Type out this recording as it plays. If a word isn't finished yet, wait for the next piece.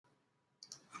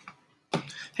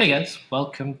Hey guys,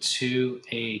 welcome to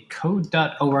a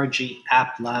code.org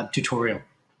app lab tutorial.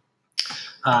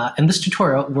 In this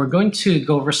tutorial, we're going to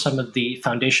go over some of the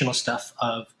foundational stuff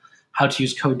of how to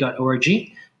use code.org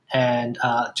and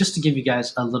just to give you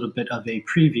guys a little bit of a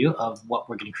preview of what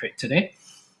we're going to create today.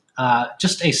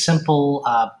 Just a simple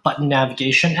button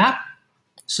navigation app.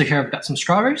 So here I've got some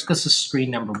strawberries. This is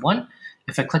screen number 1.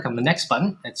 If I click on the next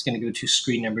button, it's going to go to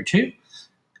screen number 2.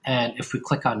 And if we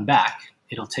click on back,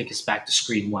 it'll take us back to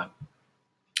screen 1.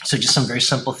 So just some very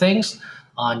simple things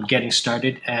on getting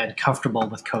started and comfortable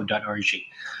with code.org.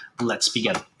 Let's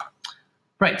begin.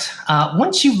 Right,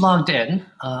 once you've logged in,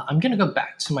 I'm going to go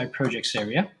back to my projects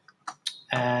area.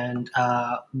 And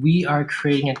we are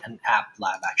creating an app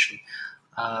lab, actually.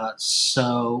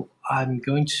 So I'm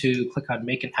going to click on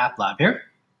Make an App Lab here.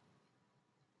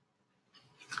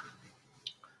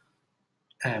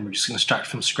 And we're just going to start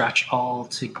from scratch all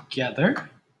together.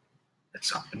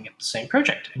 It's opening up the same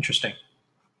project. Interesting.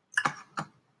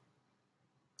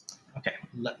 Okay,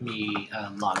 let me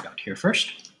log out here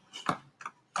first.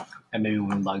 And maybe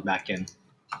when we log back in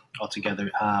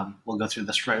altogether, we'll go through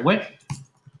this right away.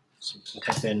 So I'm just going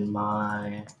to type in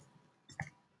my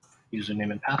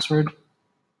username and password.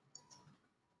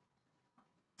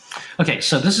 Okay,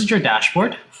 so this is your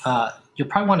dashboard. You'll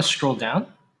probably want to scroll down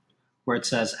where it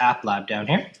says App Lab down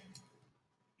here.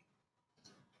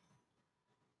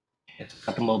 It's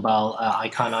got the mobile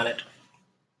icon on it.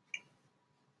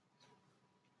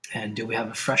 And do we have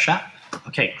a fresh app?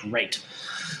 Okay, great.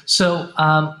 So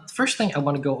the first thing I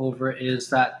want to go over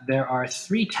is that there are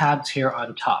 3 tabs here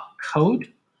on top: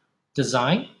 Code,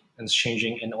 Design, and it's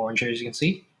changing in orange here as you can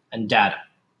see, and Data.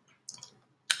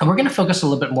 And we're going to focus a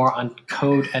little bit more on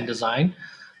Code and Design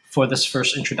for this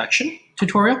first introduction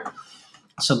tutorial.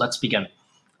 So let's begin.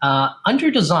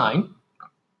 Under Design,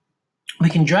 we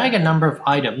can drag a number of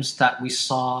items that we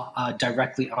saw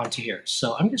directly onto here.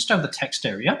 So I'm going to start with the text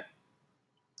area.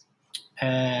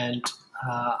 And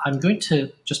I'm going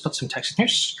to just put some text in here,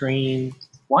 screen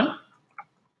 1.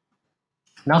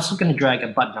 I'm also going to drag a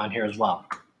button on here as well.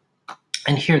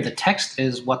 And here the text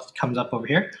is what comes up over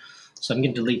here. So I'm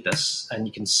going to delete this, and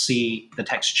you can see the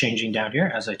text changing down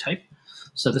here as I type.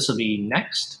 So this will be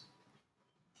next.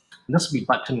 And this will be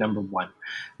button number 1.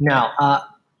 Now,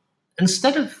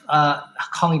 instead of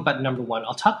calling button number 1,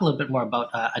 I'll talk a little bit more about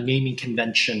a naming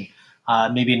convention,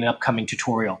 maybe in an upcoming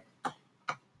tutorial,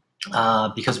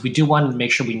 because we do want to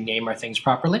make sure we name our things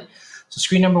properly. So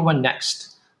screen number 1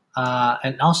 next.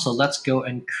 And also, let's go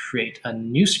and create a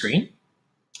new screen.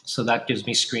 So that gives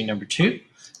me screen number 2.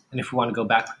 And if we want to go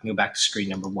back, we can go back to screen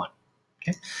number 1.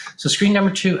 Okay. So screen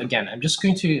number 2, again, I'm just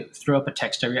going to throw up a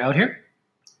text area out here.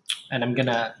 And I'm going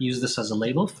to use this as a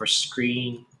label for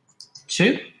screen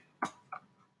 2.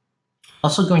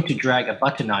 Also going to drag a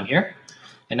button on here,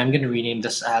 and I'm going to rename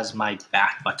this as my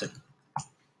back button.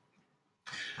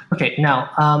 Okay,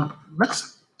 now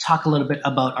let's talk a little bit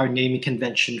about our naming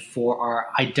convention for our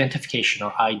identification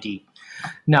or ID.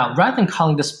 Now, rather than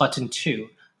calling this button 2,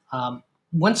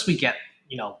 once we get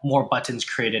more buttons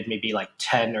created, maybe like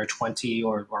 10 or 20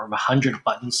 or 100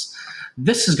 buttons,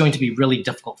 this is going to be really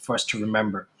difficult for us to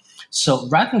remember. So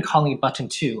rather than calling it button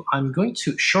 2, I'm going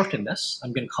to shorten this.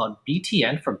 I'm going to call it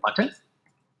BTN for button.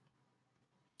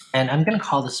 And I'm going to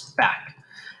call this back.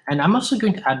 And I'm also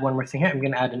going to add one more thing here. I'm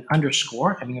going to add an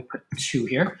underscore. I'm going to put 2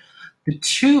 here. The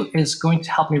 2 is going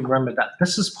to help me remember that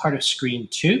this is part of screen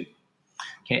 2.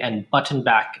 Okay, and button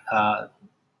back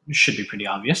should be pretty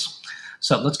obvious.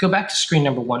 So let's go back to screen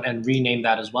number 1 and rename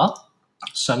that as well.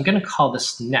 So I'm going to call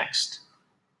this next.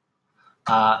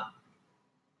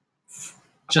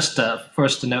 Just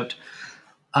first a note,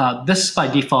 this by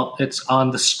default, it's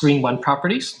on the screen 1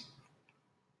 properties.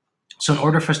 So in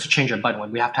order for us to change our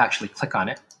button, we have to actually click on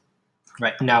it.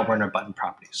 Right now we're in our button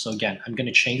properties. So again, I'm going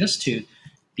to change this to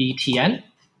BTN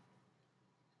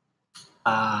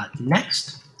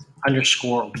next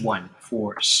underscore 1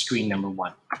 for screen number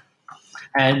 1.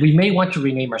 And we may want to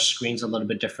rename our screens a little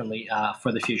bit differently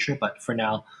for the future, but for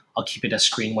now, I'll keep it as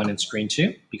screen 1 and screen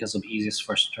 2 because it'll be easiest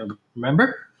for us to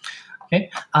remember. Okay.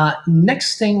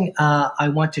 Next thing I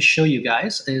want to show you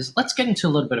guys is let's get into a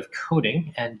little bit of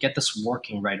coding and get this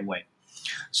working right away.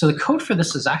 So the code for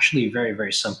this is actually very,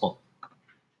 very simple.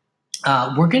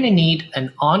 We're going to need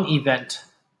an on event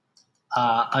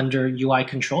under UI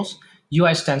controls.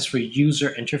 UI stands for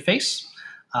user interface.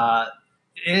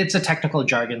 It's a technical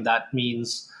jargon that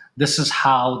means this is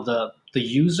how the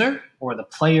user or the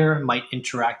player might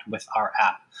interact with our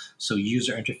app. So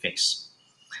user interface.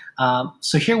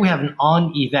 So here we have an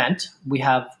on event. We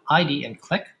have ID and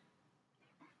click.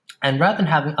 And rather than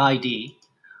having ID,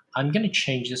 I'm going to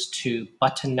change this to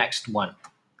button next 1.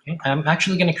 Okay, I'm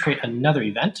actually going to create another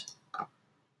event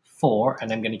for,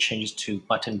 and I'm going to change it to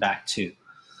button back to.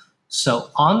 So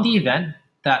on the event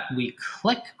that we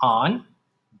click on,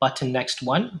 button next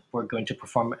one, we're going to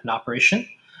perform an operation.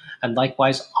 And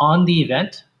likewise, on the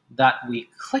event that we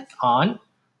click on,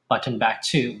 button back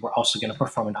to, we're also going to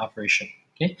perform an operation.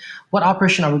 Okay, what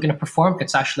operation are we going to perform?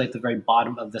 It's actually at the very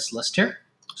bottom of this list here.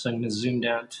 So I'm going to zoom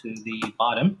down to the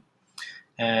bottom,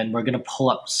 and we're going to pull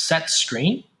up set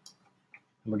screen.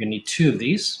 We're going to need 2 of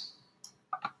these.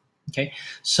 Okay,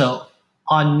 so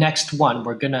on next one,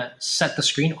 we're going to set the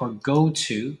screen or go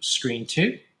to screen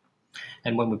 2.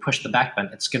 And when we push the back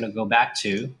button, it's going to go back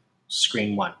to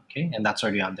screen 1. Okay, and that's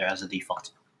already on there as a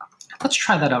default. Let's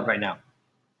try that out right now.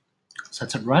 So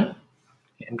let's hit run.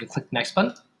 Okay, I'm going to click the next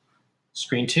button.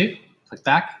 Screen 2, click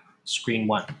back, screen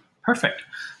 1. Perfect.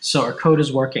 So our code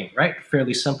is working, right?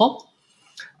 Fairly simple.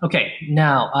 Okay,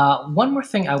 now one more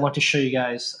thing I want to show you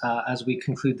guys as we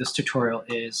conclude this tutorial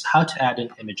is how to add in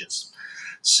images.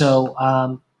 So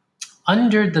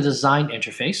under the design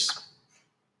interface,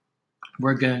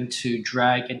 we're going to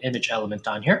drag an image element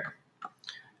on here.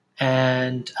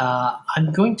 And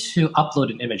I'm going to upload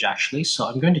an image actually. So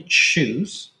I'm going to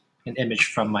choose an image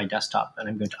from my desktop and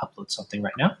I'm going to upload something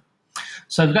right now.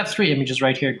 So I've got 3 images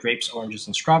right here, grapes, oranges,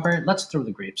 and strawberry. Let's throw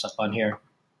the grapes up on here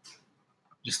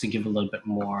just to give a little bit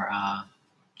more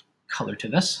color to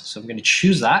this. So I'm going to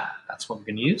choose that. That's what we're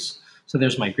going to use. So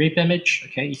there's my grape image.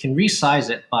 Okay, you can resize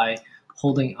it by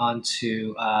holding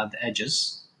onto the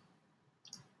edges.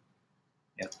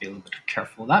 You have to be a little bit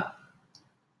careful with that.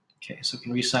 Okay, so we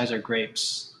can resize our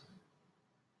grapes.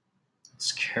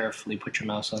 Let's carefully put your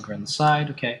mouse over on the side.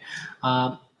 Okay,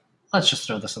 let's just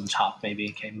throw this on the top maybe.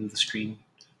 Okay, move the screen,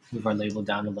 move our label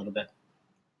down a little bit.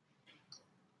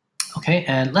 Okay,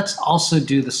 and let's also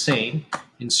do the same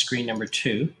in screen number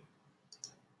 2.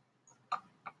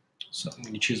 So I'm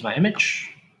going to choose my image.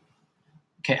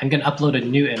 Okay, I'm going to upload a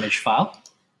new image file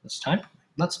this time.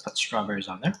 Let's put strawberries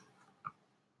on there.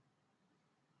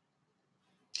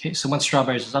 Okay, so once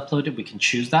strawberries is uploaded, we can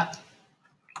choose that.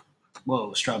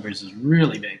 Whoa, strawberries is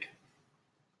really big.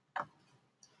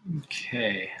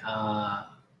 Okay,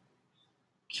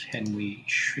 can we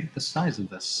shrink the size of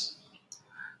this?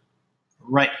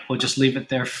 Right, we'll just leave it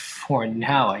there for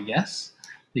now, I guess,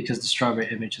 because the strawberry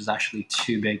image is actually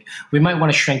too big. We might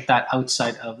want to shrink that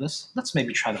outside of this. Let's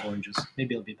maybe try the oranges.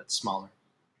 Maybe it'll be a bit smaller.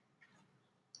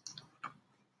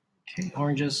 Okay,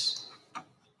 oranges.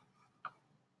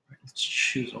 Let's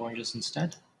choose oranges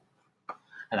instead.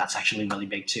 And that's actually really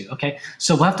big too. Okay,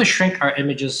 so we'll have to shrink our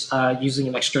images using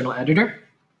an external editor.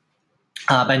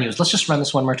 But anyways, let's just run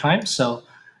this one more time. So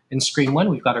in screen 1,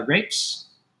 we've got our grapes.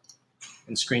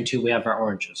 In screen 2, we have our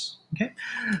oranges. Okay,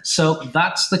 so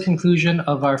that's the conclusion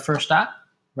of our first app,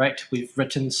 right? We've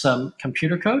written some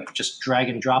computer code, just drag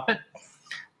and drop it.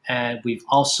 And we've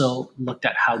also looked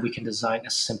at how we can design a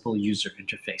simple user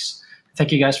interface.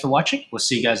 Thank you guys for watching. We'll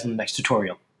see you guys in the next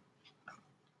tutorial.